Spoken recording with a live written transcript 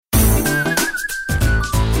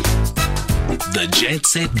The Jet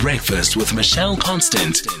Set Breakfast with Michelle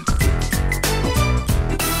Constant.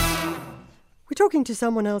 We're talking to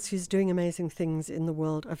someone else who's doing amazing things in the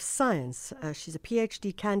world of science. She's a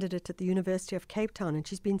PhD candidate at the University of Cape Town, and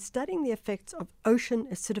she's been studying the effects of ocean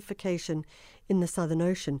acidification in the Southern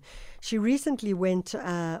Ocean. She recently went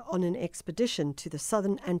on an expedition to the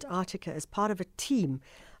Southern Antarctica as part of a team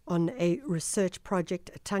on a research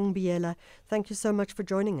project. Atang Biyela, thank you so much for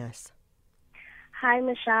joining us. Hi,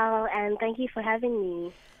 Michelle, and thank you for having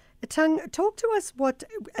me. Atang, talk to us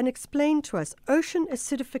and explain to us ocean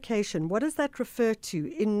acidification. What does that refer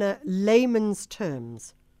to in layman's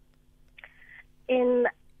terms? In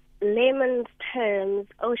layman's terms,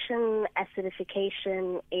 ocean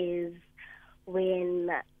acidification is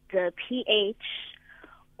when the pH,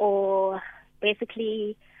 or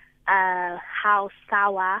basically how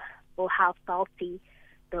sour or how salty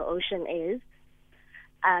the ocean is,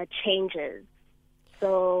 changes.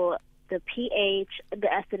 So the pH, the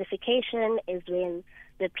acidification is when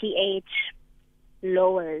the pH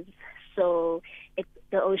lowers. So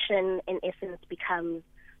the ocean, in essence, becomes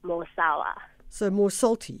more sour. So more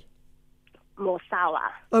salty? More sour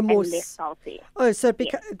and less salty. Oh, so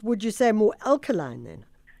yes. Would you say more alkaline then?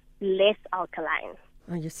 Less alkaline.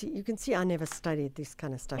 Oh, you can see I never studied this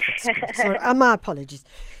kind of stuff at school. So my apologies.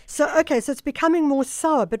 So it's becoming more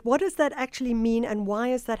sour, but what does that actually mean and why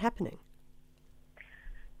is that happening?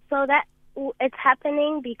 So that it's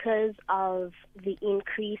happening because of the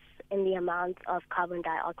increase in the amount of carbon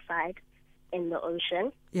dioxide in the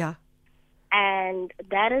ocean. Yeah. And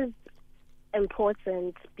that is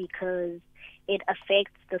important because it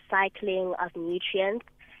affects the cycling of nutrients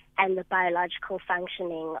and the biological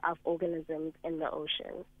functioning of organisms in the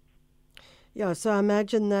ocean. Yeah, so I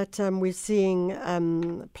imagine that we're seeing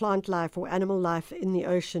plant life or animal life in the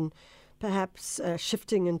ocean perhaps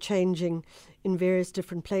shifting and changing in various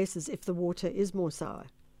different places if the water is more sour.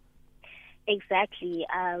 Exactly.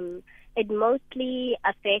 It mostly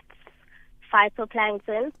affects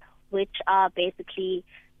phytoplankton, which are basically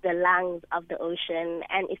the lungs of the ocean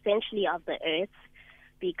and essentially of the earth,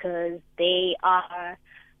 because they are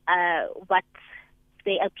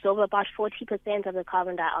they absorb about 40% of the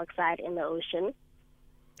carbon dioxide in the ocean,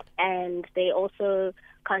 and they also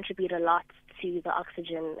contribute a lot to the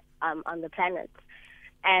oxygen on the planet.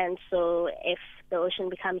 And so if the ocean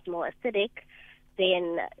becomes more acidic,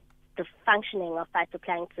 then the functioning of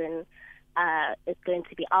phytoplankton is going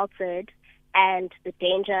to be altered, and the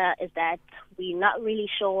danger is that we're not really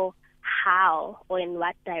sure how or in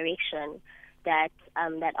what direction that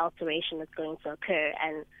alteration is going to occur.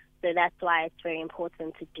 And so that's why it's very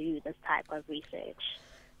important to do this type of research.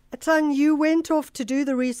 Atang, you went off to do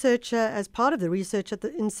the research as part of the research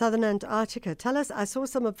in Southern Antarctica. Tell us, I saw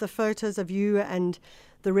some of the photos of you and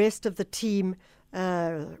the rest of the team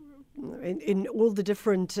in all the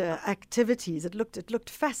different activities. It looked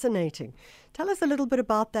fascinating. Tell us a little bit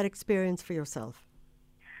about that experience for yourself.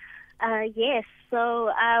 Yes,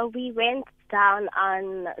 so we went down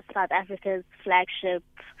on South Africa's flagship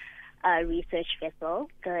research vessel,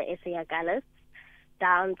 the Atang,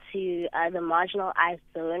 down to the marginal ice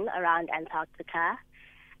zone around Antarctica.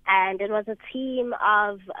 And it was a team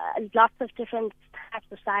of lots of different types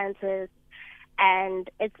of scientists, and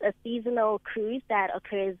it's a seasonal cruise that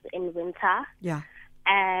occurs in winter. Yeah.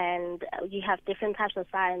 And you have different types of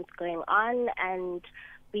science going on, and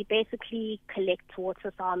we basically collect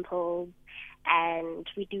water samples, and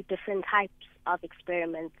we do different types of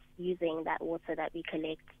experiments using that water that we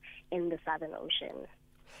collect in the Southern Ocean.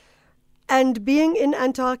 And being in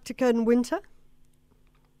Antarctica in winter?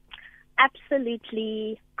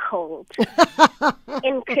 Absolutely cold.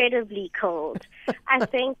 Incredibly cold. I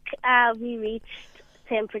think we reached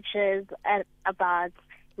temperatures at about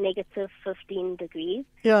negative 15 degrees.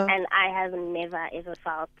 Yeah. And I have never, ever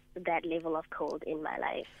felt that level of cold in my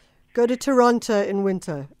life. Go to Toronto in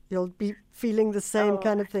winter. You'll be feeling the same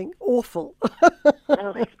kind of thing. Awful.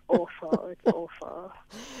 Oh, it's awful. It's awful.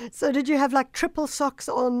 So did you have like triple socks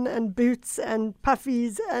on and boots and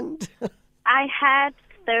puffies and... I had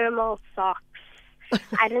thermal socks.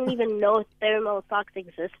 I didn't even know thermal socks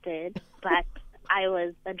existed, but I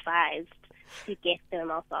was advised to get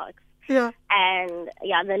thermal socks. Yeah. And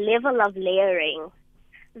the level of layering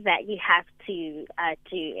that you have to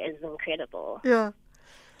do is incredible. Yeah.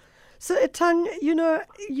 So, Atang,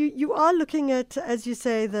 you are looking at, as you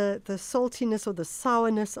say, the saltiness or the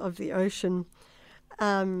sourness of the ocean.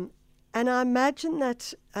 And I imagine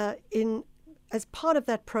that as part of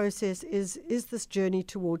that process is this journey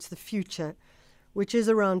towards the future, which is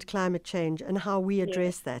around climate change and how we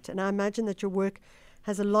address that. And I imagine that your work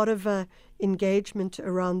has a lot of engagement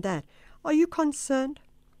around that. Are you concerned?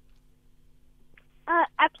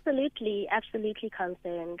 Absolutely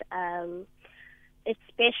concerned,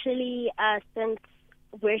 especially since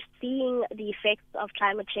we're seeing the effects of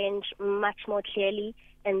climate change much more clearly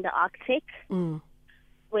in the Arctic,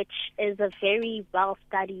 which is a very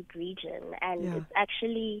well-studied region. And it's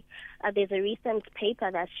actually, there's a recent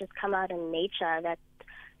paper that's just come out in Nature that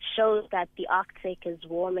shows that the Arctic is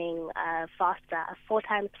warming faster, 4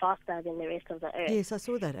 times faster than the rest of the Earth. Yes, I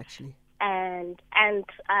saw that actually. And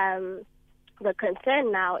the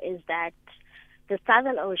concern now is that the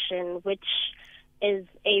Southern Ocean, which is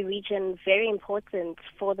a region very important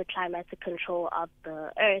for the climatic control of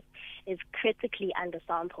the Earth, is critically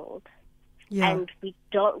undersampled. Yeah. And we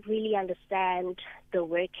don't really understand the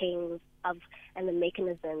workings of and the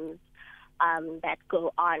mechanisms that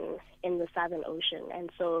go on in the Southern Ocean.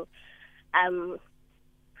 And so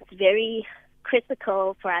it's very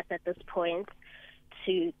critical for us at this point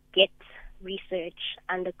to get research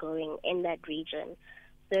undergoing in that region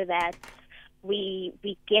so that we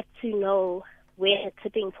get to know where the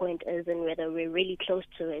tipping point is and whether we're really close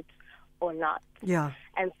to it or not. Yeah.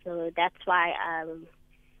 And so that's why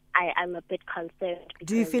I'm a bit concerned.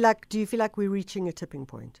 Do you feel like we're reaching a tipping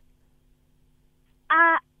point?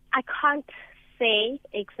 I can't say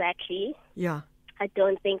exactly. Yeah. I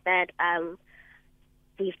don't think that I've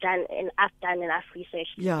done enough research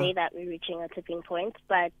to say that we're reaching a tipping point,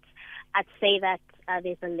 but I'd say that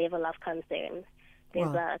there's a level of concern.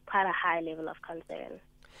 There's quite a high level of concern.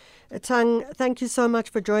 Atang, thank you so much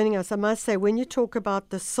for joining us. I must say, when you talk about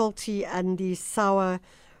the salty and the sour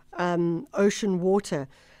ocean water,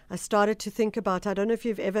 I started to think about, I don't know if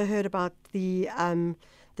you've ever heard about the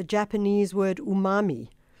Japanese word umami,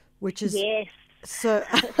 which is... Yes. So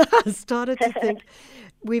I started to think,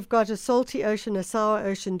 we've got a salty ocean, a sour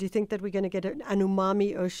ocean. Do you think that we're going to get an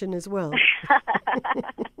umami ocean as well?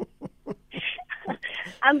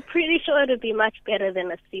 I'm pretty sure it'll be much better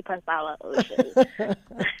than a super sour ocean.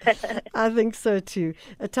 I think so too.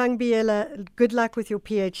 Atang Biyela, good luck with your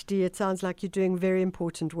PhD. It sounds like you're doing very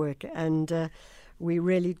important work, and we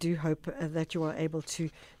really do hope that you are able to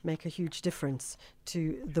make a huge difference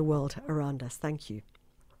to the world around us. Thank you.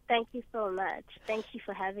 Thank you so much. Thank you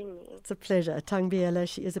for having me. It's a pleasure. Atang Biyela,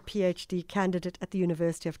 she is a PhD candidate at the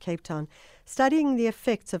University of Cape Town, studying the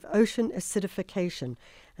effects of ocean acidification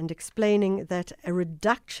and explaining that a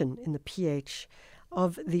reduction in the pH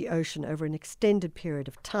of the ocean over an extended period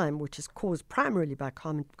of time, which is caused primarily by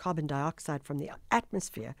carbon dioxide from the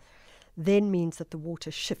atmosphere, then means that the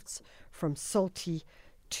water shifts from salty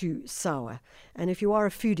to sour. And if you are a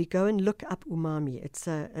foodie, go and look up umami. It's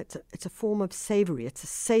a form of savory. It's a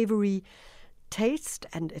savory taste,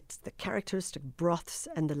 and it's the characteristic broths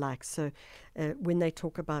and the like. So when they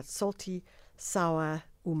talk about salty, sour,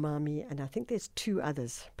 umami, and I think there's 2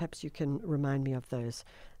 others. Perhaps you can remind me of those.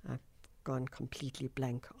 I've gone completely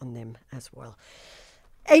blank on them as well.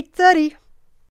 8:30.